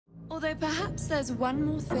Although perhaps there's one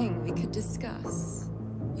more thing we could discuss.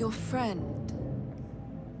 Your friend.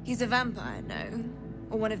 He's a vampire, no?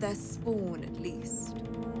 Or one of their spawn, at least.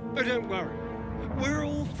 Oh, don't worry. We're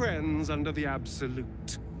all friends under the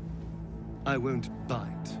absolute. I won't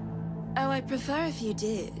bite. Oh, I'd prefer if you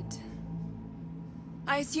did.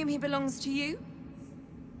 I assume he belongs to you?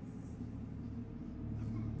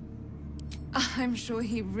 I'm sure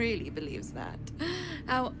he really believes that.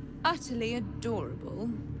 How utterly adorable.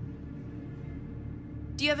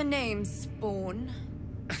 Do you have a name, Spawn?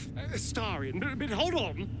 Astarion, but hold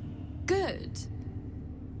on. Good.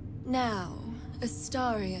 Now,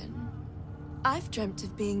 Astarion. I've dreamt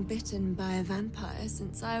of being bitten by a vampire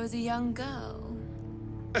since I was a young girl.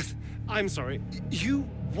 I'm sorry, you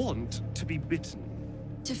want to be bitten?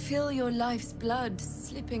 To feel your life's blood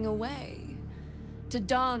slipping away. To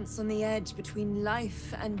dance on the edge between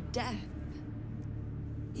life and death.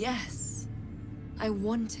 Yes, I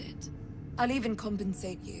want it. I'll even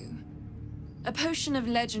compensate you. A potion of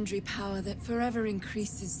legendary power that forever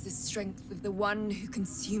increases the strength of the one who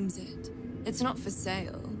consumes it. It's not for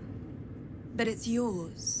sale. But it's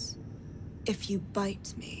yours, if you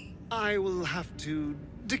bite me. I will have to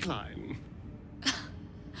decline.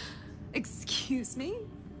 Excuse me?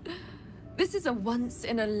 This is a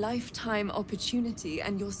once-in-a-lifetime opportunity,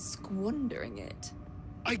 and you're squandering it.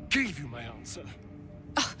 I gave you my answer.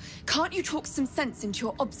 Can't you talk some sense into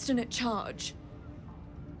your obstinate charge?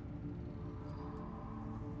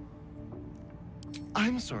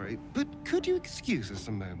 I'm sorry, but could you excuse us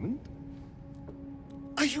a moment?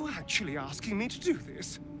 Are you actually asking me to do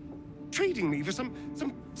this? Trading me for some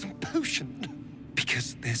potion?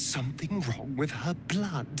 Because there's something wrong with her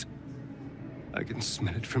blood. I can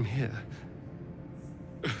smell it from here.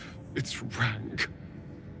 It's rank.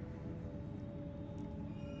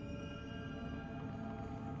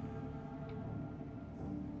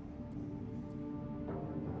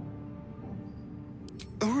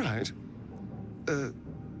 All right.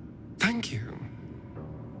 Thank you.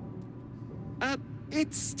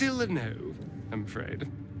 It's still a no, I'm afraid.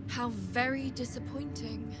 How very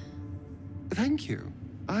disappointing. Thank you.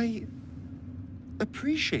 I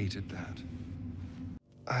appreciated that.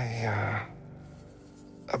 I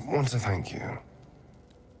want to thank you.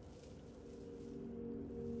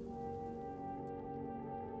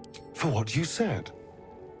 For what you said.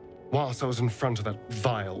 Whilst I was in front of that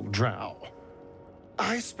vile drow.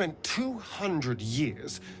 I spent 200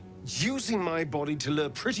 years using my body to lure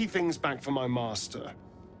pretty things back from my master.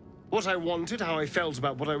 What I wanted, how I felt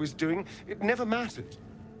about what I was doing, it never mattered.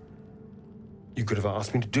 You could have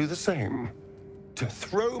asked me to do the same. To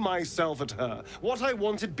throw myself at her. What I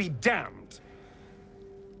wanted be damned.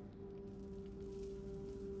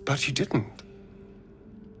 But you didn't.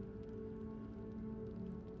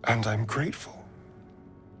 And I'm grateful.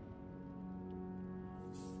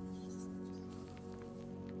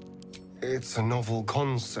 It's a novel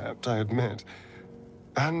concept, I admit.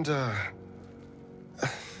 And, a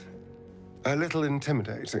little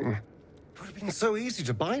intimidating. It would have been so easy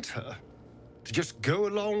to bite her. To just go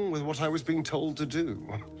along with what I was being told to do.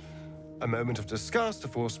 A moment of disgust to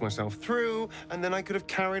force myself through, and then I could have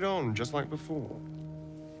carried on just like before.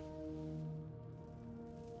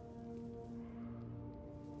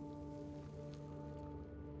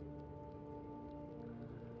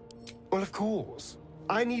 Well, of course.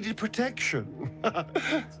 I needed protection.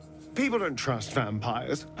 People don't trust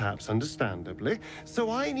vampires, perhaps understandably,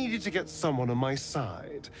 so I needed to get someone on my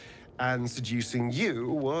side. And seducing you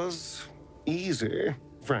was easy,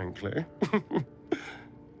 frankly.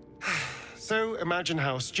 So imagine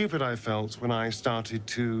how stupid I felt when I started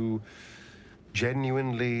to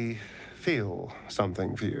genuinely feel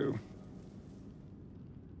something for you.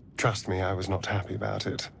 Trust me, I was not happy about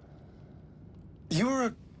it. You were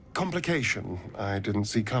a complication I didn't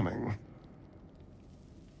see coming.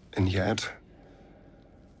 And yet...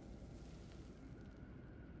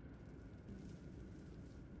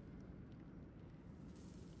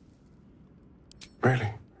 Really?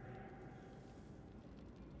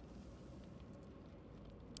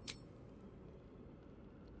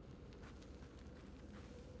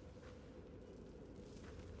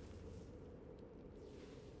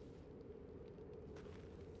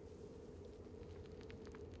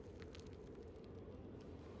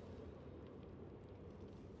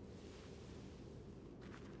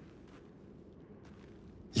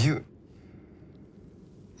 You're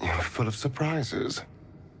full of surprises,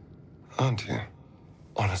 aren't you?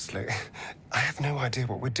 Honestly, I have no idea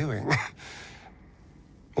what we're doing.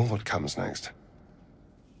 Or what comes next.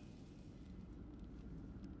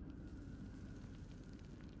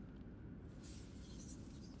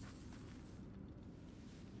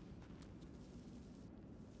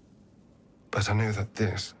 But I know that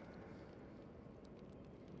this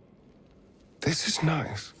is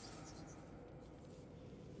nice.